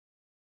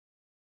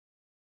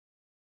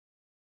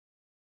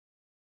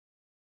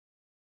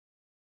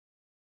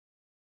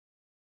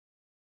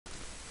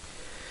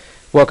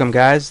Welcome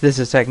guys, this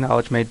is Tech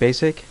Knowledge Made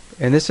Basic.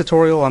 In this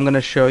tutorial I'm going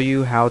to show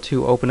you how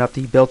to open up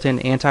the built-in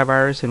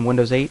antivirus in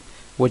Windows 8,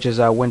 which is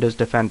Windows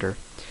Defender.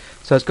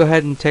 So let's go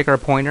ahead and take our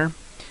pointer,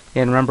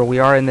 and remember we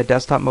are in the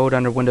desktop mode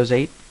under Windows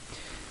 8,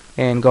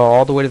 and go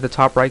all the way to the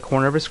top right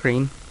corner of the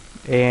screen,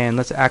 and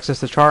let's access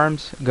the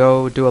charms.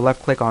 Go do a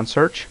left click on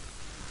search,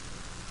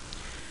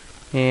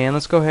 and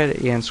let's go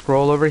ahead and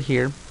scroll over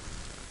here.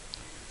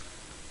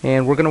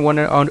 And we're going to want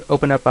to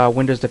open up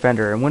Windows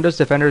Defender. And Windows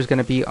Defender is going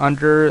to be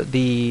under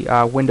the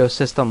Windows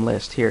System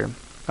list here,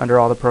 under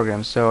all the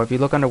programs. So if you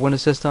look under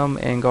Windows System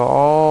and go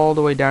all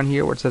the way down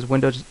here where it says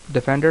Windows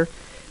Defender,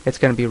 it's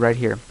going to be right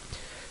here.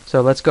 So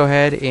let's go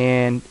ahead,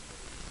 and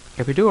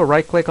if we do a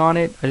right click on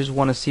it, I just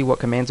want to see what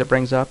commands it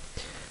brings up.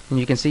 And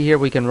you can see here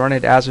we can run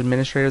it as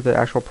administrator, the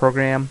actual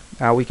program.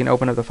 We can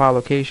open up the file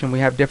location. We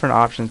have different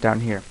options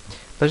down here.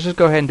 Let's just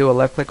go ahead and do a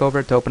left click over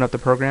it to open up the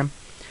program.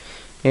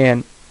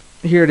 And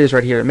here it is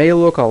right here. It may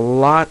look a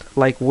lot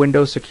like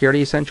Windows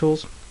Security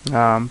Essentials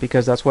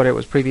because that's what it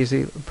was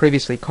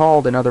previously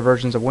called in other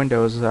versions of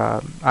Windows,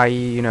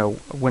 i.e.,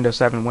 Windows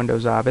 7,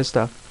 Windows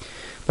Vista.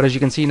 But as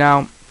you can see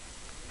now,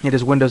 it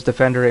is Windows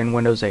Defender in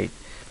Windows 8.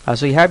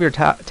 So you have your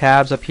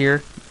tabs up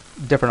here,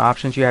 different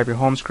options. You have your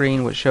home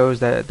screen, which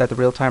shows that the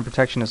real-time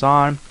protection is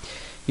on.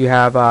 You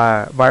have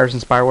virus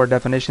and spyware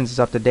definitions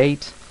is up to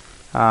date.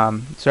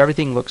 So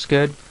everything looks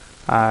good.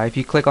 If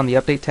you click on the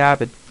update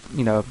tab,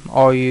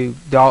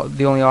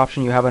 the only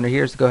option you have under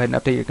here is to go ahead and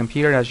update your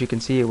computer. And as you can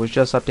see, it was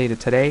just updated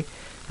today,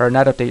 or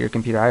not update your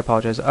computer, I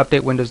apologize,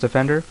 update Windows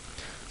Defender.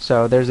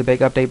 So there's a big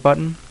update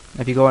button.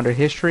 If you go under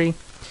history,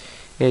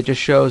 it just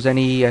shows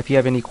if you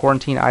have any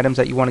quarantine items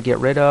that you want to get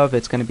rid of,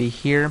 it's going to be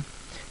here.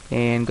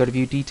 And go to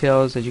view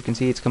details. As you can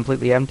see, it's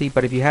completely empty,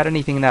 but if you had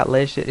anything in that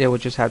list, it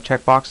would just have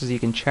check boxes you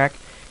can check,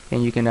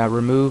 and you can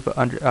remove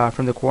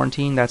from the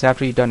quarantine. That's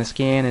after you've done a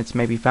scan, it's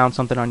maybe found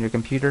something on your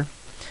computer.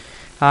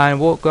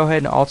 And we'll go ahead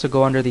and also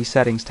go under the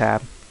settings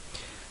tab.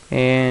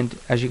 And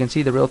as you can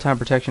see, the real-time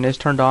protection is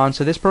turned on.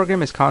 So this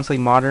program is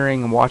constantly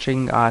monitoring and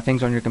watching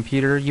things on your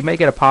computer. You may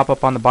get a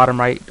pop-up on the bottom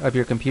right of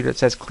your computer that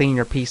says clean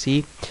your PC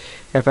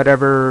if it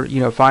ever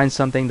finds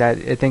something that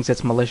it thinks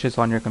it's malicious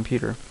on your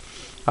computer.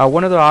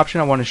 One other option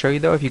I want to show you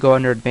though, if you go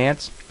under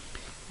advanced,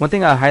 one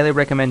thing I highly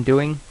recommend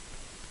doing,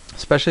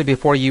 especially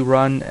before you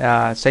run,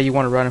 say you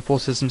want to run a full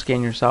system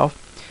scan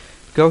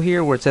yourself, go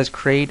here where it says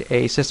create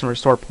a system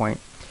restore point.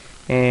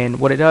 And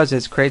what it does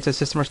is creates a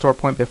system restore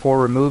point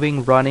before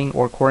removing, running,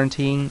 or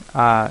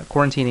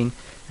quarantining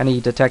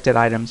any detected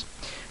items.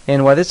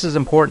 And why this is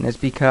important is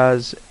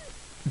because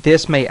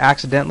this may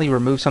accidentally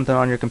remove something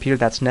on your computer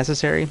that's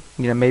necessary.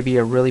 Maybe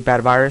a really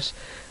bad virus.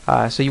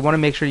 So you want to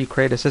make sure you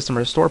create a system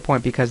restore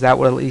point, because that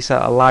will at least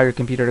allow your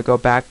computer to go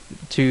back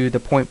to the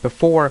point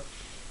before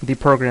the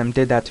program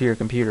did that to your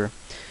computer.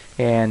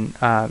 And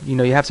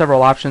you have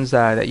several options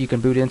that you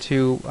can boot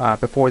into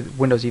before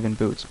Windows even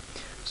boots.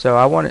 So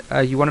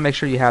you want to make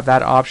sure you have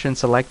that option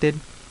selected.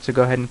 So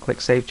go ahead and click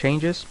Save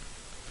Changes.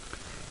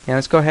 And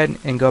let's go ahead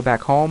and go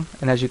back home.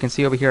 And as you can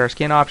see over here, our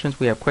scan options,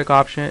 we have quick,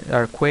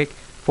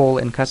 full,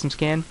 and custom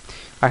scan.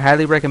 I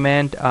highly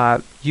recommend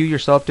you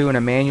yourself doing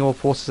a manual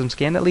full system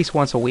scan at least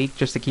once a week,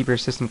 just to keep your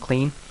system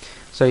clean.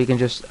 So you can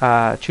just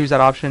choose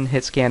that option,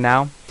 hit Scan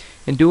Now,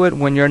 and do it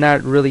when you're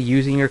not really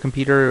using your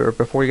computer or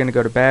before you're going to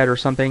go to bed or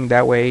something.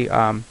 That way,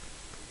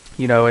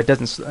 it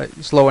doesn't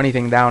slow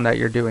anything down that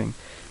you're doing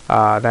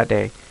that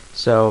day.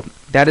 So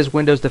that is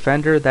Windows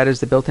Defender. That is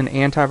the built-in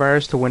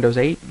antivirus to Windows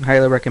 8.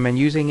 Highly recommend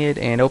using it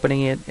and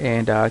opening it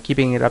and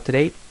keeping it up to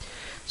date.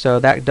 So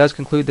that does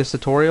conclude this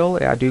tutorial.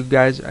 I do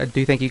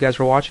thank you guys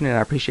for watching, and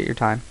I appreciate your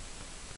time.